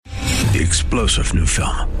the explosive new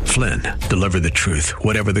film, Flynn, Deliver the Truth,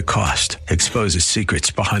 Whatever the Cost, exposes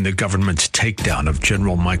secrets behind the government's takedown of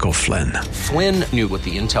General Michael Flynn. Flynn knew what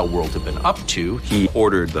the intel world had been up to. He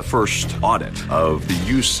ordered the first audit of the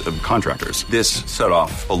use of contractors. This set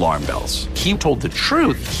off alarm bells. He told the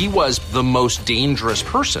truth. He was the most dangerous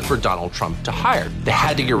person for Donald Trump to hire. They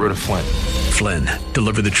had to get rid of Flynn. Flynn,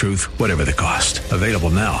 Deliver the Truth, Whatever the Cost. Available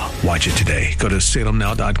now. Watch it today. Go to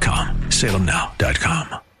salemnow.com.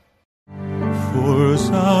 salemnow.com. For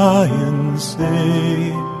Zion's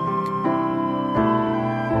sake,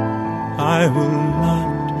 I will not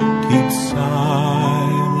keep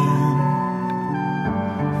silent.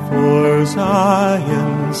 For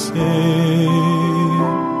Zion's sake,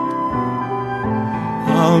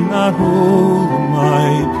 I'll not hold my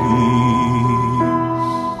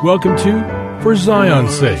peace. Welcome to For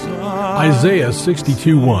Zion's Sake. Isaiah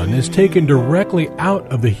 62:1 is taken directly out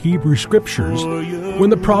of the Hebrew Scriptures when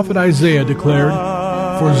the prophet Isaiah declared,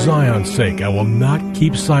 "For Zion's sake I will not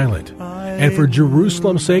keep silent, and for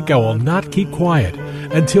Jerusalem's sake I will not keep quiet,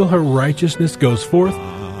 until her righteousness goes forth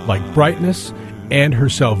like brightness, and her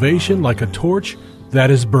salvation like a torch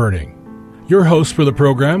that is burning." Your hosts for the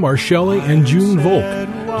program are Shelley and June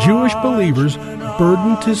Volk, Jewish believers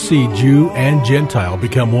burdened to see Jew and Gentile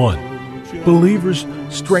become one. Believers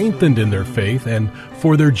strengthened in their faith and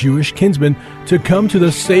for their Jewish kinsmen to come to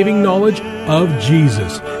the saving knowledge of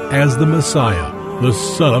Jesus as the Messiah, the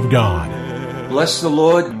Son of God. Bless the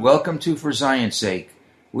Lord and welcome to For Zion's Sake.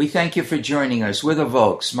 We thank you for joining us. We're the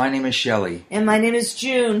Volks. My name is Shelley. And my name is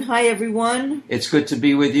June. Hi, everyone. It's good to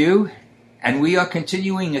be with you. And we are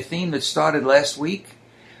continuing a theme that started last week.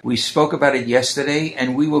 We spoke about it yesterday,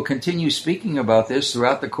 and we will continue speaking about this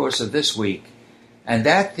throughout the course of this week. And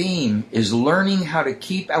that theme is learning how to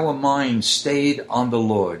keep our minds stayed on the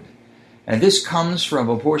Lord. And this comes from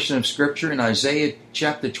a portion of Scripture in Isaiah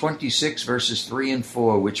chapter 26, verses 3 and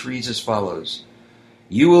 4, which reads as follows.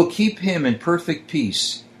 You will keep him in perfect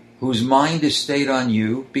peace, whose mind is stayed on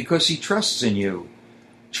you, because he trusts in you.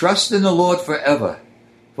 Trust in the Lord forever,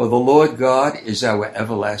 for the Lord God is our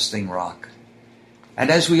everlasting rock.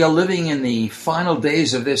 And as we are living in the final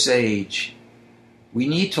days of this age, we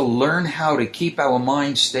need to learn how to keep our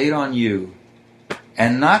minds stayed on you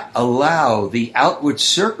and not allow the outward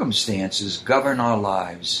circumstances govern our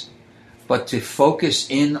lives, but to focus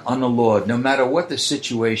in on the Lord, no matter what the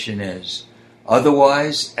situation is.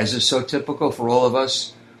 Otherwise, as is so typical for all of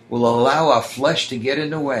us, we'll allow our flesh to get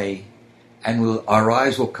in the way and our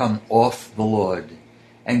eyes will come off the Lord.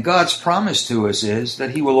 And God's promise to us is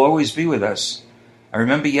that he will always be with us. I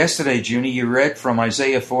remember yesterday, Junie, you read from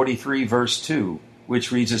Isaiah 43, verse 2,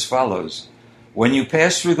 which reads as follows. When you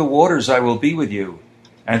pass through the waters, I will be with you,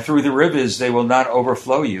 and through the rivers, they will not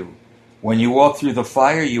overflow you. When you walk through the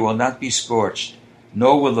fire, you will not be scorched,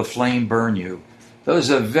 nor will the flame burn you. Those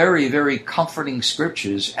are very, very comforting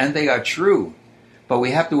scriptures, and they are true. But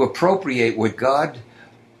we have to appropriate what God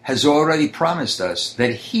has already promised us,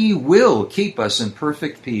 that he will keep us in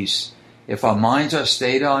perfect peace if our minds are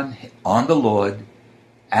stayed on the Lord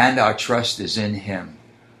and our trust is in him.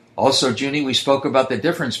 Also, Junie, we spoke about the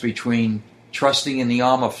difference between trusting in the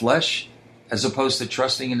arm of flesh as opposed to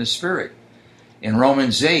trusting in the Spirit. In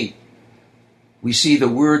Romans 8, we see the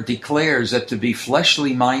word declares that to be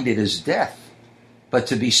fleshly minded is death, but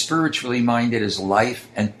to be spiritually minded is life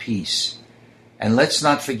and peace. And let's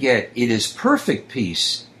not forget, it is perfect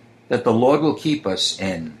peace that the Lord will keep us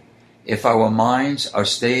in if our minds are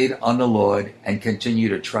stayed on the Lord and continue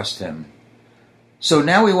to trust him. So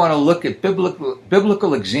now we want to look at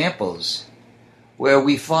biblical examples where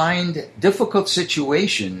we find difficult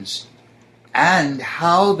situations and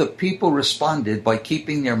how the people responded by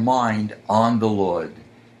keeping their mind on the Lord.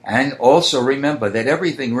 And also remember that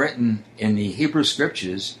everything written in the Hebrew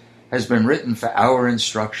Scriptures has been written for our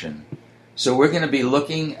instruction. So we're going to be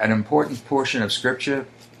looking at an important portion of Scripture,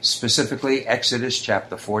 specifically Exodus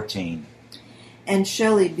chapter 14. And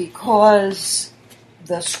Shelley, because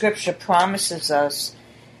the Scripture promises us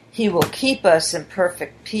he will keep us in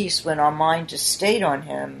perfect peace when our mind is stayed on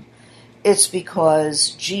him, it's because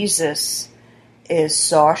Jesus is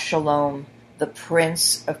Sar Shalom, the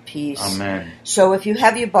Prince of Peace. Amen. So if you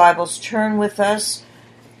have your Bibles, turn with us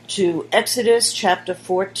to Exodus chapter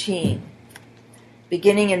 14,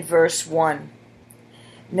 beginning in verse 1.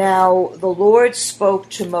 Now the Lord spoke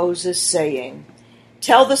to Moses, saying,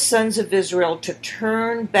 Tell the sons of Israel to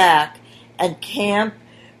turn back and camp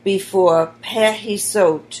before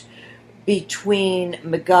Pehisot, between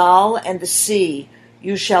Migal and the sea.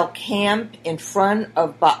 You shall camp in front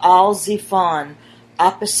of Baal Zephon,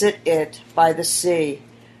 opposite it by the sea.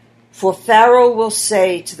 For Pharaoh will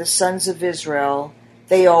say to the sons of Israel,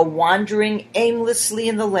 They are wandering aimlessly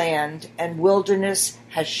in the land, and wilderness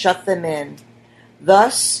has shut them in.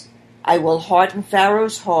 Thus I will harden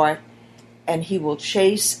Pharaoh's heart, and he will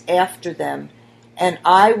chase after them. And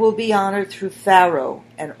I will be honored through Pharaoh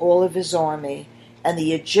and all of his army, and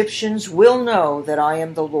the Egyptians will know that I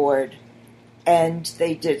am the Lord. And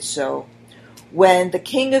they did so. When the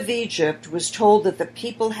king of Egypt was told that the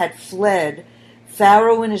people had fled,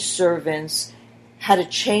 Pharaoh and his servants had a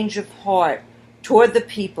change of heart toward the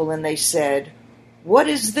people, and they said, "What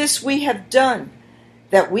is this we have done,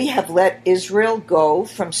 that we have let Israel go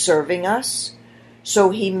from serving us?" So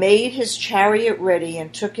he made his chariot ready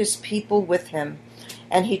and took his people with him,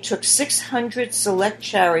 and he took 600 select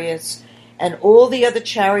chariots and all the other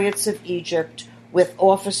chariots of Egypt with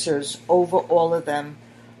officers over all of them.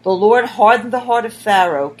 The Lord hardened the heart of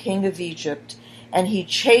Pharaoh, king of Egypt, and he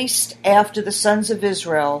chased after the sons of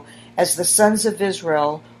Israel as the sons of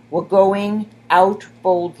Israel were going out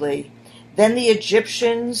boldly. Then the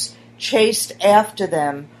Egyptians chased after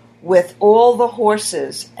them with all the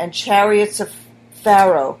horses and chariots of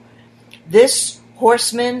Pharaoh, this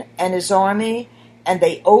horseman and his army, and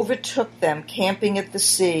they overtook them camping at the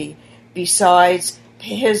sea, besides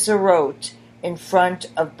Pihizerot, in front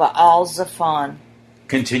of Baal-Zephon.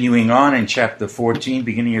 Continuing on in chapter 14,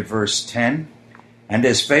 beginning at verse 10, "And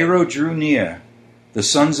as Pharaoh drew near, the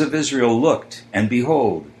sons of Israel looked, and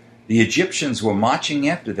behold, the Egyptians were marching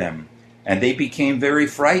after them, and they became very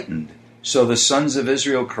frightened. So the sons of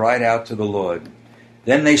Israel cried out to the Lord.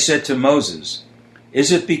 Then they said to Moses,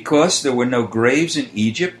 'Is it because there were no graves in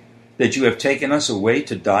Egypt that you have taken us away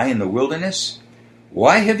to die in the wilderness?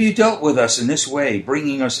 Why have you dealt with us in this way,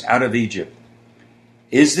 bringing us out of Egypt?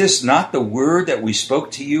 Is this not the word that we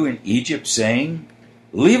spoke to you in Egypt, saying,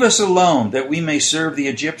 Leave us alone, that we may serve the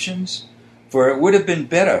Egyptians? For it would have been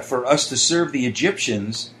better for us to serve the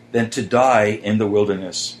Egyptians than to die in the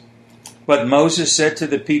wilderness.' But Moses said to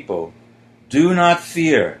the people, 'Do not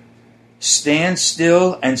fear. Stand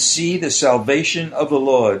still and see the salvation of the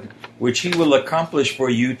Lord, which he will accomplish for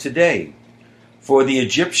you today. For the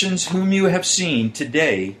Egyptians whom you have seen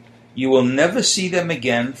today, you will never see them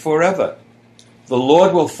again forever. The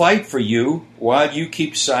Lord will fight for you while you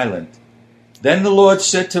keep silent.' Then the Lord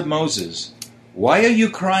said to Moses, 'Why are you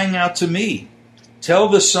crying out to me? Tell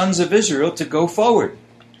the sons of Israel to go forward.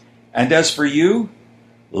 And as for you,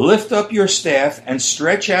 lift up your staff and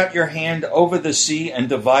stretch out your hand over the sea and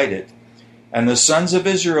divide it. And the sons of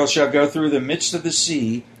Israel shall go through the midst of the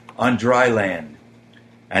sea on dry land.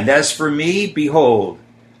 And as for me, behold,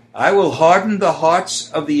 I will harden the hearts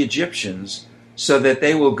of the Egyptians so that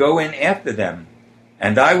they will go in after them.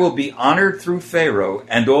 And I will be honored through Pharaoh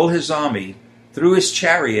and all his army, through his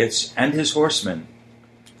chariots and his horsemen.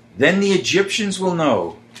 Then the Egyptians will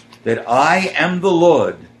know that I am the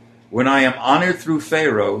Lord, when I am honored through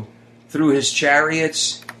Pharaoh, through his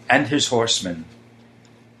chariots and his horsemen.'"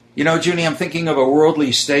 You know, Junie, I'm thinking of a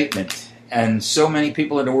worldly statement, and so many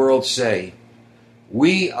people in the world say,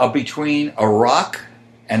 we are between a rock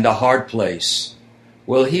and a hard place.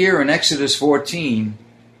 Well, here in Exodus 14,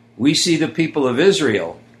 we see the people of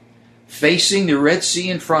Israel facing the Red Sea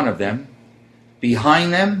in front of them.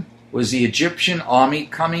 Behind them was the Egyptian army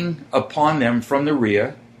coming upon them from the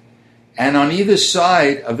rear. And on either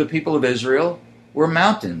side of the people of Israel were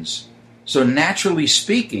mountains. So naturally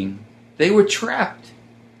speaking, they were trapped.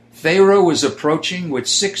 Pharaoh was approaching with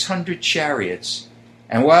 600 chariots.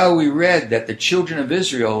 And while we read that the children of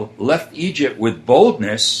Israel left Egypt with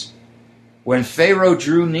boldness, when Pharaoh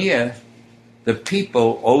drew near, the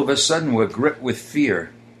people all of a sudden were gripped with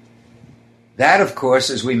fear. That, of course,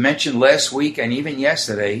 as we mentioned last week and even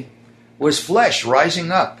yesterday, was flesh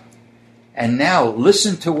rising up. And now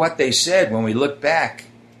listen to what they said when we look back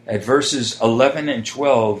at verses 11 and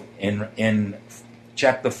 12 in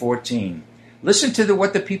chapter 14. Listen to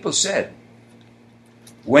what the people said.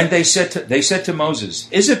 When they said to Moses,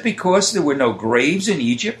 "Is it because there were no graves in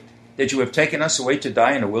Egypt that you have taken us away to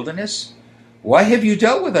die in the wilderness? Why have you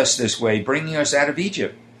dealt with us this way, bringing us out of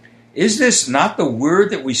Egypt? Is this not the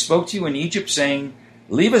word that we spoke to you in Egypt, saying,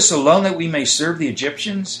 Leave us alone that we may serve the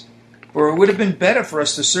Egyptians? For it would have been better for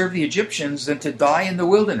us to serve the Egyptians than to die in the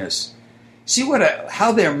wilderness." See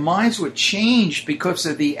how their minds were changed because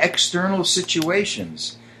of the external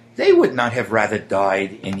situations. They would not have rather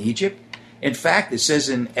died in Egypt. In fact, it says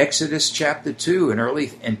in Exodus chapter 2 and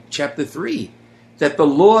early in chapter 3 that the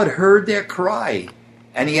Lord heard their cry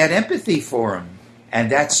and he had empathy for them.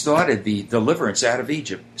 And that started the deliverance out of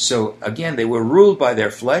Egypt. So again, they were ruled by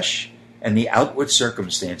their flesh and the outward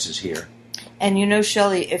circumstances here. And you know,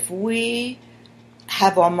 Shelley, if we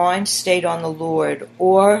have our minds stayed on the Lord,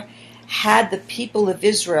 or had the people of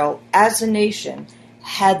Israel as a nation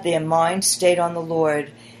had their mind stayed on the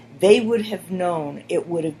Lord, they would have known it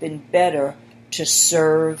would have been better to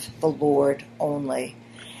serve the Lord only.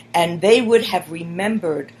 And they would have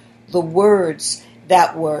remembered the words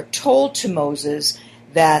that were told to Moses,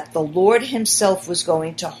 that the Lord himself was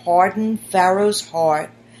going to harden Pharaoh's heart,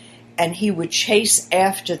 and he would chase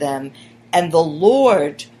after them, and the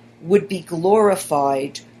Lord would be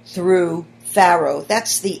glorified through Pharaoh.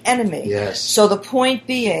 That's the enemy. Yes. So the point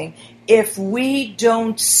being, if we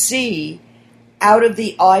don't see out of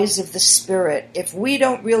the eyes of the Spirit, if we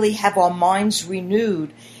don't really have our minds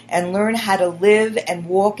renewed and learn how to live and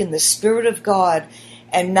walk in the Spirit of God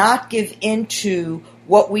and not give into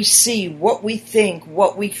what we see, what we think,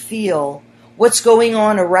 what we feel, what's going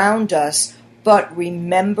on around us, but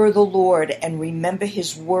remember the Lord and remember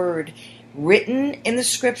His Word written in the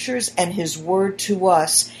Scriptures and His Word to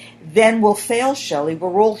us, then we'll fail, Shelley.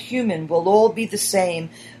 We're all human. We'll all be the same.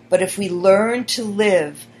 But if we learn to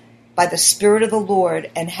live by the Spirit of the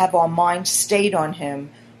Lord and have our mind stayed on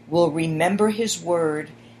Him, we'll remember His Word,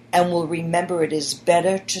 and we'll remember it is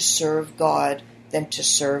better to serve God than to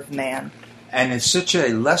serve man. And it's such a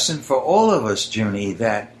lesson for all of us, Junie,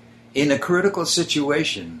 that in a critical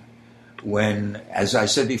situation, when, as I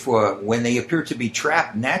said before, when they appear to be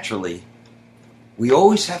trapped naturally, we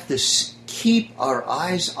always have to keep our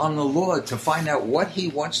eyes on the Lord to find out what He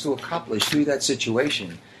wants to accomplish through that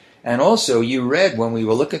situation. And also, you read when we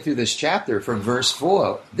were looking through this chapter from verse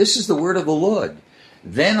 4, this is the word of the Lord.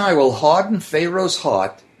 Then I will harden Pharaoh's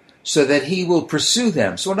heart so that he will pursue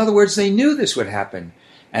them. So in other words, they knew this would happen.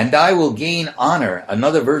 And I will gain honor.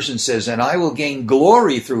 Another version says, and I will gain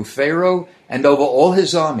glory through Pharaoh and over all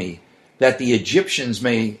his army, that the Egyptians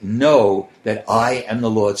may know that I am the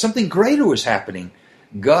Lord. Something greater was happening.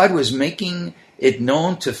 God was making it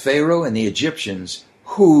known to Pharaoh and the Egyptians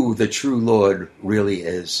who the true Lord really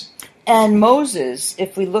is. And Moses,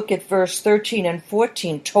 if we look at verse 13 and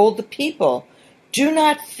 14, told the people, do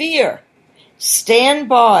not fear. Stand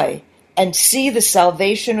by and see the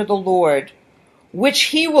salvation of the Lord, which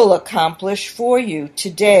He will accomplish for you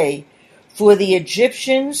today. For the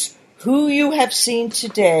Egyptians who you have seen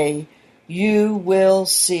today, you will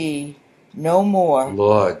see no more,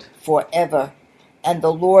 Lord, forever. And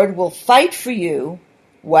the Lord will fight for you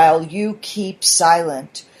while you keep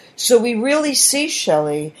silent. So we really see,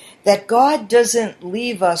 Shelley, that God doesn't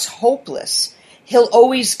leave us hopeless. He'll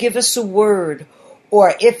always give us a word,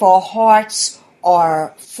 or if our hearts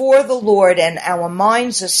are for the Lord and our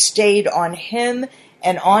minds are stayed on Him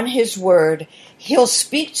and on His word, He'll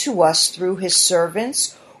speak to us through His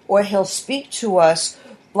servants, or He'll speak to us,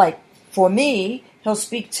 like for me, He'll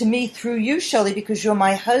speak to me through you, Shelley, because you're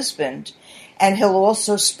my husband, and He'll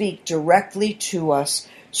also speak directly to us.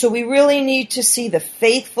 So we really need to see the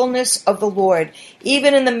faithfulness of the Lord,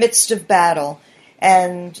 even in the midst of battle.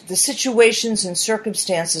 And the situations and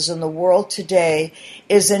circumstances in the world today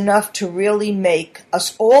is enough to really make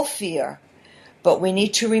us all fear. But we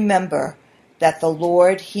need to remember that the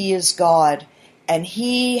Lord, He is God, and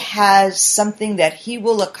He has something that He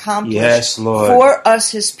will accomplish for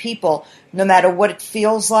us, His people, no matter what it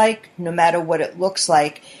feels like, no matter what it looks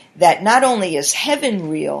like, that not only is heaven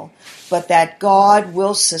real, but that God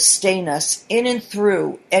will sustain us in and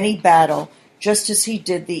through any battle, just as He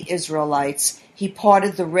did the Israelites. He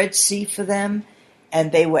parted the Red Sea for them,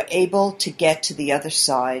 and they were able to get to the other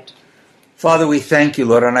side. Father, we thank you,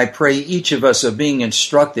 Lord, and I pray each of us are being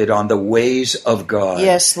instructed on the ways of God.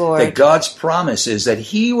 Yes, Lord. That God's promise is that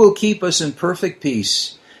He will keep us in perfect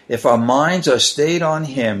peace if our minds are stayed on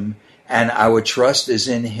Him and our trust is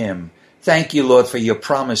in Him. Thank you, Lord, for your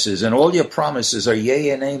promises, and all your promises are yea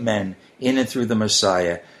and amen in and through the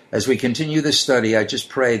Messiah. As we continue this study, I just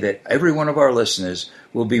pray that every one of our listeners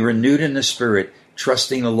will be renewed in the Spirit,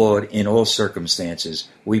 trusting the Lord in all circumstances.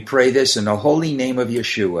 We pray this in the holy name of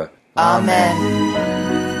Yeshua.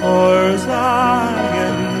 Amen. For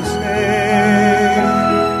Zion's sake.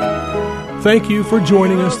 Thank you for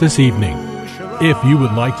joining us this evening. If you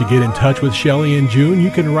would like to get in touch with Shelley and June,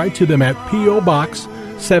 you can write to them at P.O. Box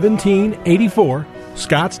 1784,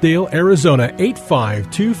 Scottsdale, Arizona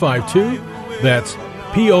 85252. That's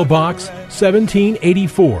P.O. Box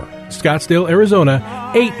 1784, Scottsdale,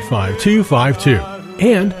 Arizona 85252.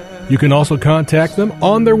 And you can also contact them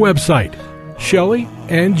on their website,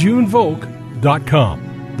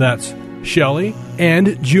 ShelleyandJuneVolk.com. That's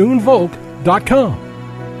ShelleyandJuneVolk.com.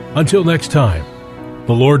 Until next time,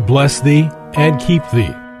 the Lord bless thee and keep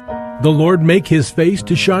thee. The Lord make His face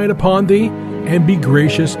to shine upon thee and be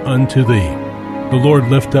gracious unto thee. The Lord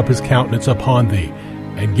lift up His countenance upon thee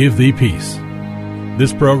and give thee peace.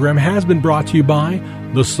 This program has been brought to you by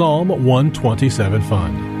the Psalm 127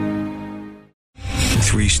 Fund.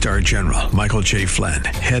 3-star general Michael J. Flynn,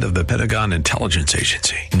 head of the Pentagon Intelligence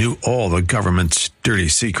Agency, knew all the government's dirty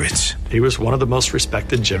secrets. He was one of the most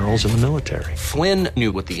respected generals in the military. Flynn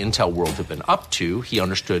knew what the intel world had been up to. He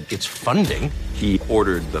understood its funding. He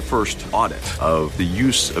ordered the first audit of the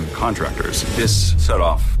use of contractors. This set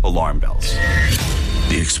off alarm bells.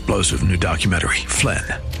 The explosive new documentary, Flynn,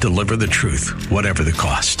 Deliver the Truth, Whatever the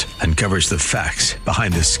Cost, uncovers the facts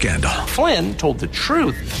behind this scandal. Flynn told the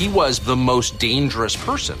truth. He was the most dangerous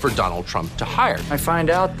person for Donald Trump to hire. I find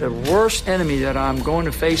out the worst enemy that I'm going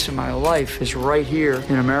to face in my life is right here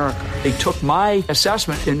in America. They took my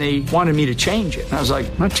assessment and they wanted me to change it. And I was like,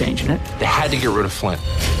 I'm not changing it. They had to get rid of Flynn.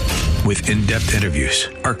 With in-depth interviews,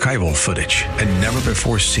 archival footage, and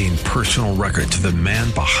never-before-seen personal records of the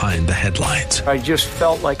man behind the headlines. I just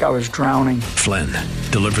felt like I was drowning. Flynn,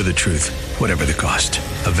 Deliver the Truth, Whatever the Cost.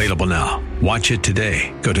 Available now. Watch it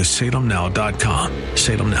today. Go to salemnow.com.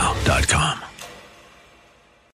 salemnow.com.